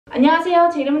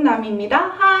안녕하세요. 제 이름은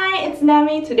Nami입니다. Hi, it's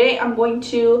Nami. Today I'm going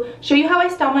to show you how I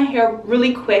style my hair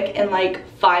really quick in like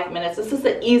 5 minutes. This is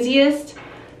the easiest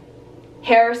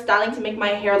hair styling to make my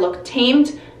hair look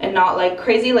tamed and not like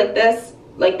crazy like this.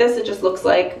 Like this, it just looks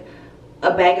like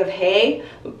a bag of hay,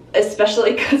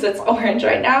 especially because it's orange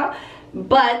right now.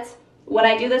 But when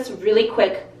I do this really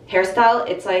quick hairstyle,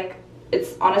 it's like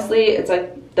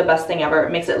the best thing ever.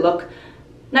 It makes it look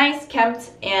nice,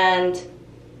 kempt, and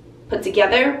put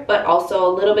together, but also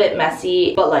a little bit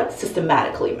messy, but like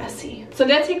systematically messy. So I'm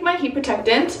gonna take my heat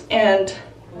protectant and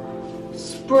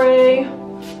spray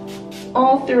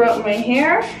all throughout my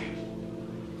hair.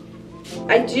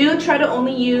 I do try to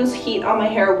only use heat on my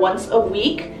hair once a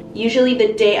week, usually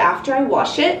the day after I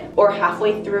wash it or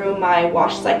halfway through my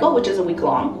wash cycle, which is a week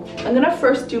long. I'm gonna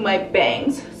first do my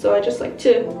bangs, so I just like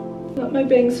to let my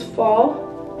bangs fall.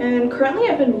 And currently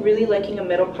I've been really liking a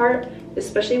middle part,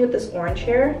 especially with this orange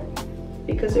hair,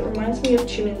 because it reminds me of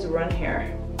Jimin's run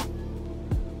hair.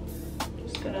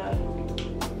 Just gonna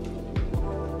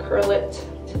curl it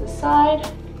to the side.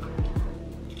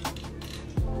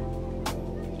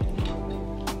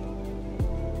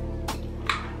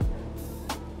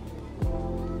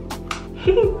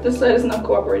 This side is not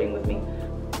cooperating with me.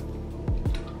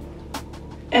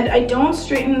 And I don't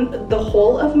straighten the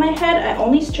whole of my head, I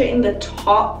only straighten the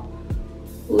top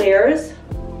layers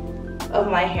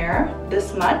of my hair,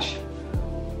 this much,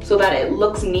 so that it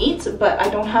looks neat, but I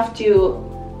don't have to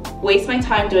waste my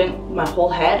time doing my whole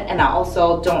head, and I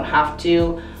also don't have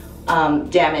to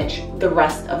damage the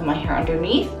rest of my hair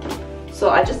underneath. So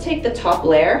I just take the top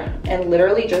layer and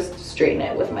literally just straighten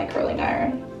it with my curling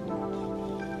iron.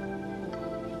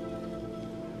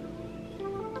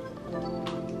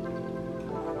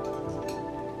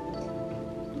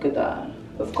 Look at that.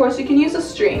 Of course, you can use a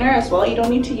straightener as well. You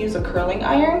don't need to use a curling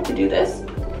iron to do this.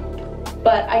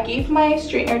 But I gave my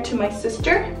straightener to my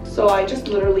sister, so I just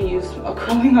literally use a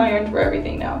curling iron for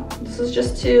everything now. This is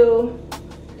just to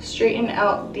straighten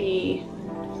out the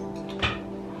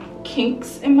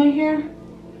kinks in my hair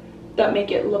that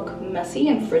make it look messy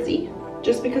and frizzy,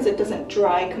 just because it doesn't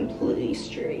dry completely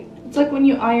straight. It's like when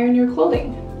you iron your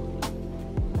clothing.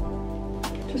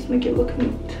 Just make it look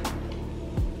neat.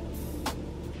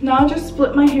 Now I'll just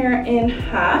split my hair in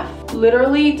half.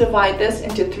 Literally divide this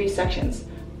into 3 sections: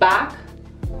 back,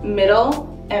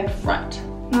 middle, and front.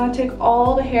 Now I take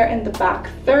all the hair in the back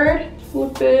third,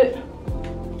 flip it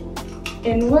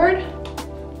inward,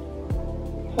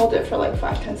 hold it for like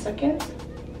 5-10 seconds.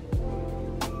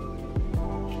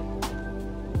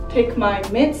 Take my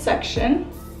midsection,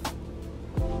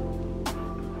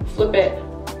 flip it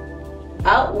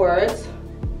outwards,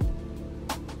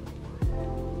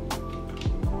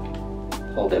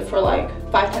 hold it for like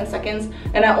 5-10 seconds,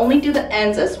 and I only do the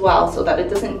ends as well so that it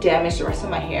doesn't damage the rest of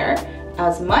my hair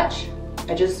as much.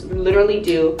 I just literally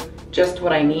do just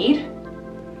what I need.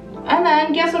 And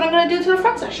then guess what I'm gonna do to the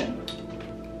front section?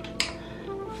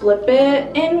 Flip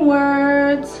it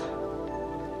inwards.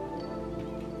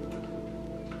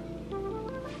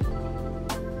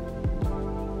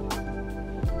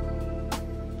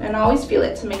 And I always feel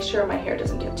it to make sure my hair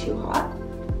doesn't get too hot.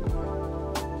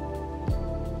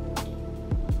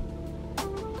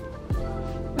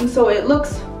 And so it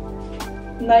looks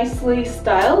nicely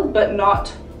styled, but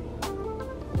not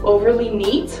overly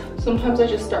neat. Sometimes I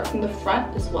just start from the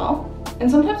front as well. And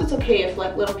sometimes it's okay if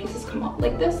like little pieces come up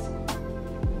like this.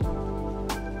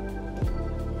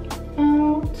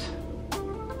 Out.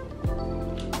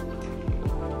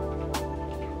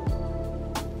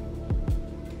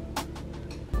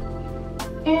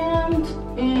 And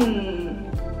in.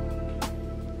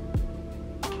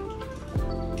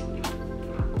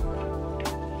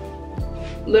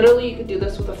 Literally, you could do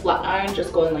this with a flat iron,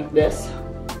 just going like this.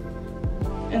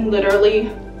 And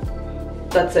literally,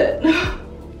 that's it.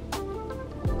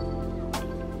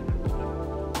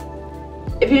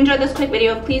 If you enjoyed this quick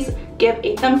video, please give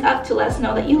a thumbs up to let us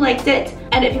know that you liked it.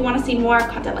 And if you want to see more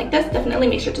content like this, definitely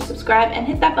make sure to subscribe and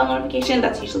hit that bell notification.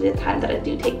 That's usually the time that I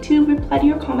do take to reply to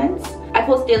your comments. I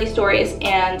post daily stories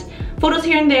and photos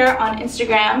here and there on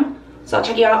Instagram, so I'll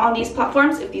check you out on these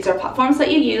platforms if these are platforms that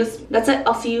you use. That's it.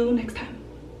 I'll see you next time.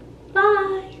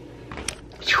 Bye.